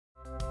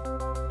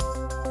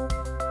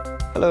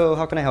Hello,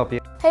 how can I help you?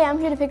 Hey, I'm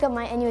here to pick up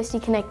my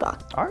NUSD Connect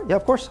Box. All right, yeah,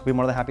 of course. I'll be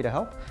more than happy to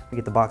help. We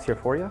get the box here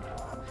for you.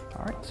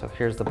 All right, so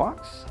here's the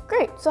box.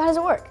 Great, so how does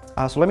it work?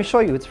 So let me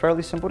show you. It's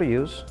fairly simple to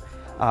use.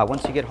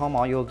 Once you get home,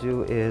 all you'll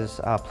do is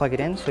plug it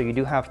in. So you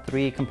do have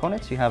 3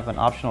 components. You have an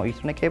optional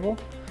Ethernet cable,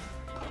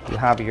 you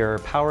have your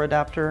power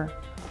adapter,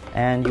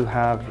 and you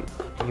have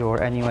your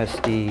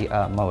NUSD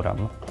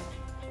modem.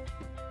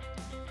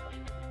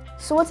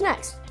 So what's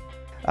next?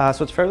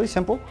 So it's fairly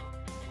simple.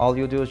 All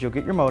you'll do is you'll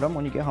get your modem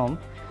when you get home.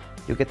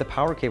 You'll get the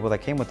power cable that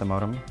came with the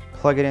modem,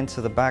 plug it into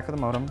the back of the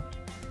modem,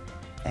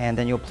 and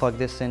then you'll plug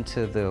this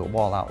into the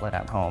wall outlet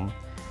at home.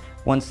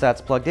 Once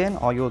that's plugged in,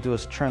 all you'll do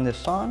is turn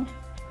this on.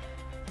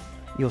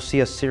 You'll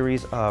see a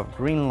series of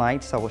green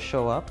lights that will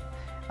show up,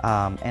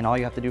 and all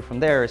you have to do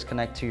from there is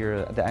connect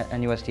to the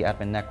NUSD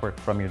admin network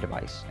from your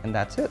device, and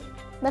that's it.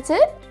 That's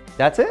it?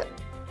 That's it.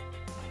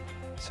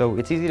 So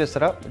it's easy to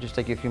set up. It'll just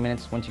take you a few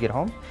minutes once you get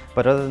home,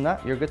 but other than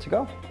that, you're good to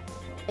go.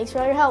 Thanks for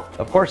all your help.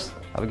 Of course.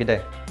 Have a good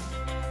day.